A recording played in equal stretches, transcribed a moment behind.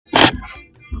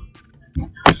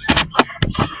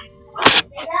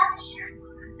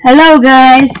Hello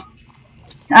guys,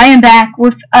 I am back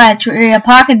with a Terriria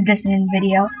Pocket Edition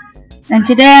video, and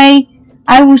today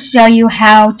I will show you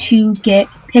how to get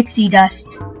pixie dust.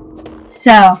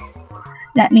 So,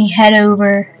 let me head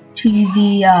over to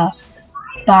the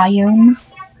biome.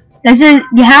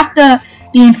 You have to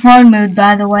be in hard mode,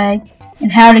 by the way,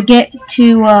 and how to get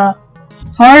to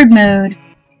hard mode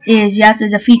is you have to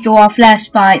defeat the wall flesh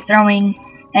by throwing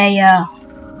a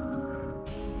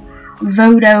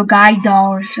Voodoo guide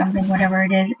doll or something, whatever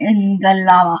it is, in the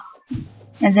lava,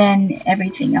 and then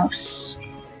everything else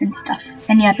and stuff.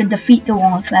 And you have to defeat the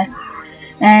wall flesh.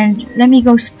 And let me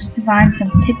go find some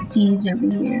pixies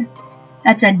over here.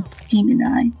 That's a demon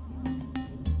eye.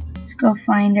 Let's go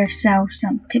find ourselves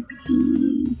some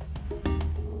pixies.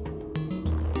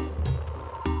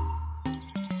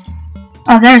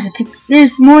 Oh, there's a pixie.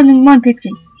 There's more than one pixie.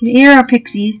 Here are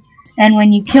pixies, and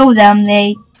when you kill them,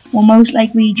 they will most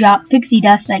likely drop pixie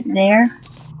dust like there.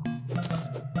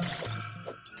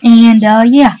 And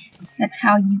yeah, that's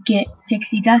how you get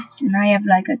pixie dust, and I have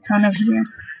like a ton of here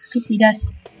pixie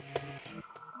dust.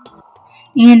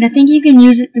 And I think you can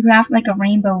use it to craft like a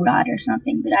rainbow rod or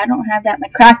something, but I don't have that in my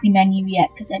crafting menu yet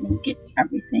because I didn't get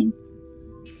everything.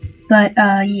 But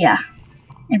yeah,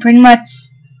 and pretty much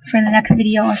for the next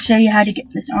video I'll show you how to get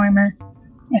this armor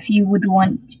if you would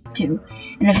want to.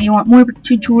 And if you want more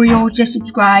tutorials, just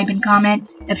subscribe and comment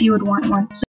if you would want one.